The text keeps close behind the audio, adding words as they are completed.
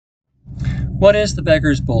What is the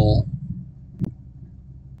Beggar's Bowl?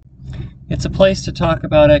 It's a place to talk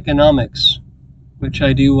about economics, which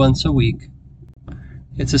I do once a week.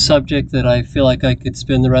 It's a subject that I feel like I could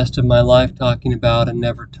spend the rest of my life talking about and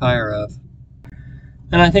never tire of.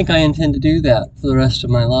 And I think I intend to do that for the rest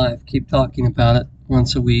of my life, keep talking about it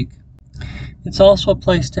once a week. It's also a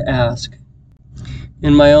place to ask,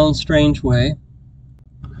 in my own strange way,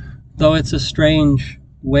 though it's a strange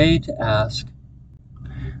way to ask.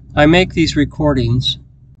 I make these recordings,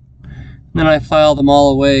 then I file them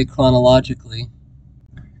all away chronologically,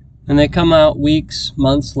 and they come out weeks,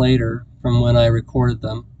 months later from when I recorded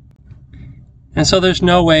them. And so there's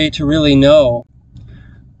no way to really know,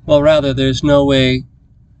 there's no way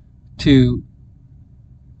to,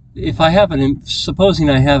 supposing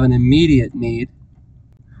I have an immediate need,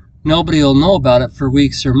 nobody will know about it for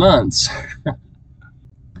weeks or months.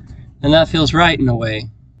 And that feels right in a way,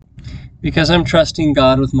 because I'm trusting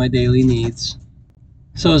God with my daily needs.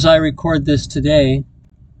 So as I record this today,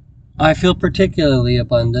 I feel particularly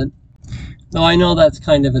abundant, though I know that's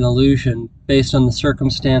kind of an illusion based on the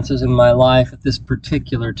circumstances in my life at this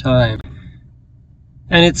particular time.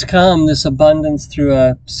 And it's come, this abundance, through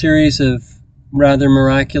a series of rather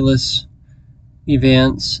miraculous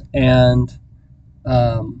events and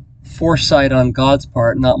foresight on God's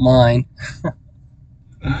part, not mine.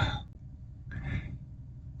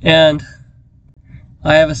 And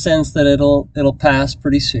I have a sense that it'll pass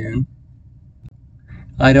pretty soon.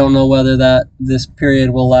 I don't know whether this period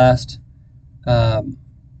will last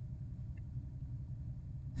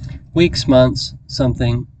weeks, months,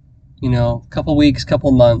 something, couple weeks, couple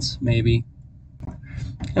months, maybe.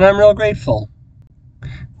 And I'm real grateful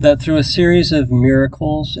that through a series of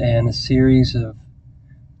miracles and a series of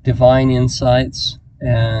divine insights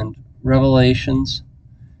and revelations,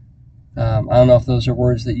 I don't know if those are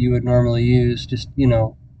words that you would normally use, just,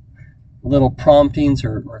 little promptings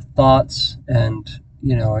or thoughts and,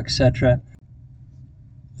 etc.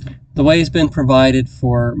 The way's been provided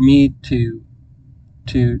for me to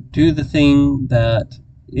do the thing that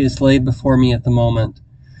is laid before me at the moment.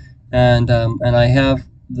 And I have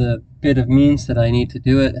the bit of means that I need to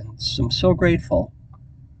do it, and I'm so grateful.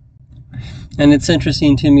 And it's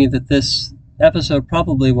interesting to me that this episode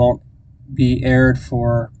probably won't be aired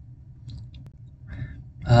for,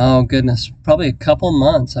 oh goodness, probably a couple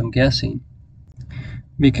months, I'm guessing,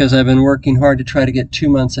 because I've been working hard to try to get 2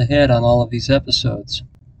 months ahead on all of these episodes.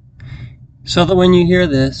 So that when you hear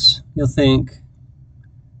this, you'll think,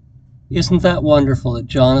 isn't that wonderful that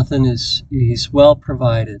Jonathan he's well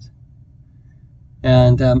provided?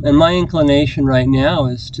 And my inclination right now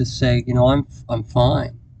is to say, I'm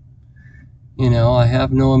fine. I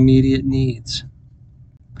have no immediate needs.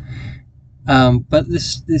 But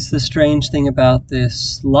this the strange thing about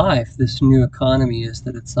this life, this new economy, is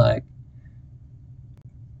that it's like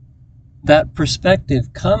that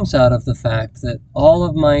perspective comes out of the fact that all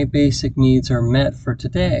of my basic needs are met for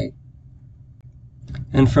today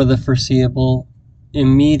and for the foreseeable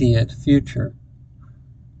immediate future.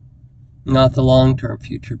 Not the long-term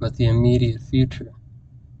future, but the immediate future.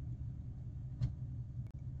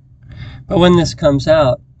 But when this comes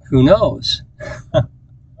out, who knows?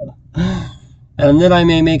 And then I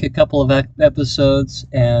may make a couple of episodes,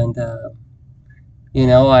 and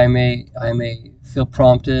I may feel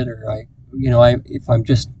prompted, or if I'm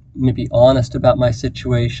just maybe honest about my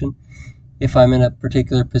situation, if I'm in a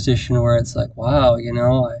particular position where it's like, wow,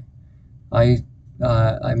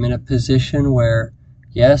 I'm in a position where,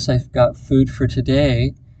 yes, I've got food for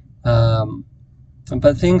today,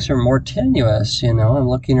 but things are more tenuous. I'm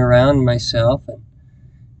looking around myself,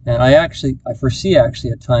 and I foresee a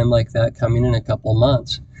time like that coming in a couple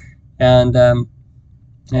months, and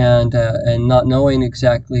not knowing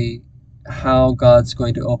exactly how God's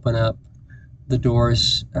going to open up the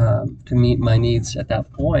doors to meet my needs at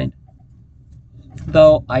that point.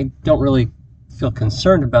 Though I don't really feel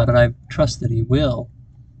concerned about it, I trust that He will.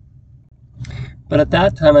 But at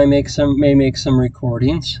that time, I may make some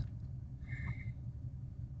recordings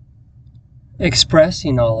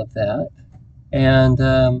expressing all of that, and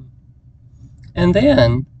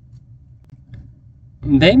then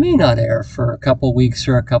they may not air for a couple weeks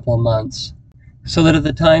or a couple months, so that at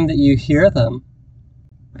the time that you hear them,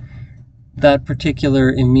 that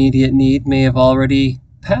particular immediate need may have already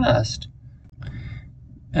passed.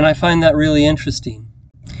 And I find that really interesting,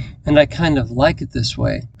 and I kind of like it this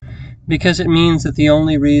way, because it means that the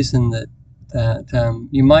only reason that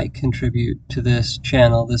you might contribute to this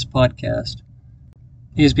channel, this podcast,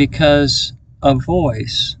 is because a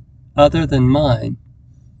voice other than mine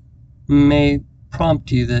may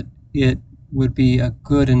prompt you that it would be a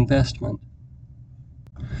good investment.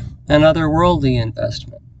 an otherworldly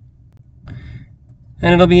investment.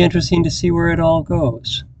 And it'll be interesting to see where it all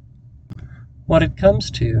goes, what it comes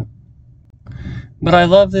to. But I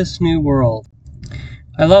love this new world.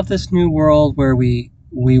 I love this new world where we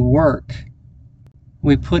work.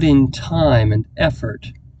 We put in time and effort.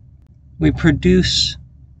 We produce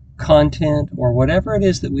content or whatever it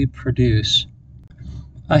is that we produce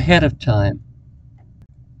ahead of time.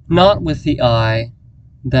 Not with the eye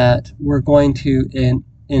that we're going to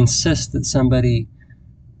insist that somebody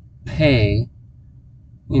pay,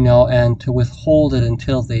 and to withhold it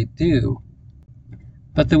until they do.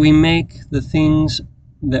 But that we make the things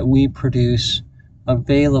that we produce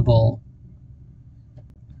available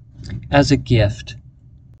as a gift.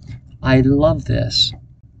 I love this.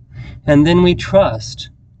 And then we trust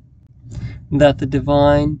that the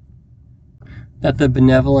divine, that the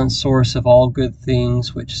benevolent source of all good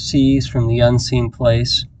things, which sees from the unseen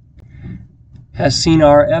place, has seen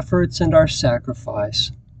our efforts and our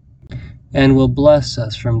sacrifice, and will bless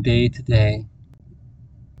us from day to day.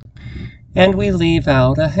 And we leave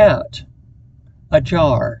out a hat, a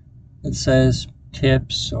jar that says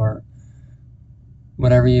tips or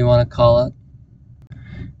whatever you want to call it,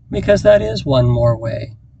 because that is one more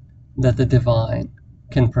way that the divine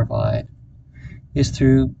can provide, is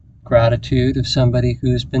through gratitude of somebody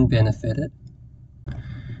who's been benefited.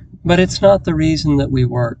 But it's not the reason that we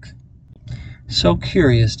work. So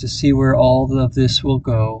curious to see where all of this will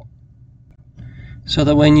go, so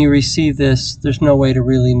that when you receive this, there's no way to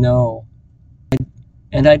really know.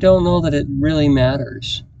 And I don't know that it really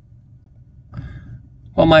matters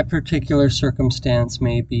what my particular circumstance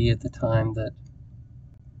may be at the time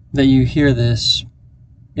that you hear this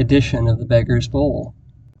edition of the Beggar's Bowl.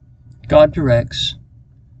 God directs,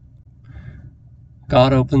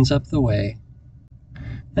 God opens up the way,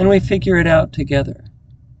 and we figure it out together.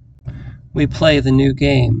 We play the new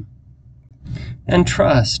game and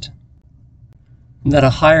trust that a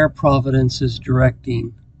higher providence is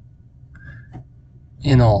directing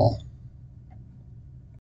in all.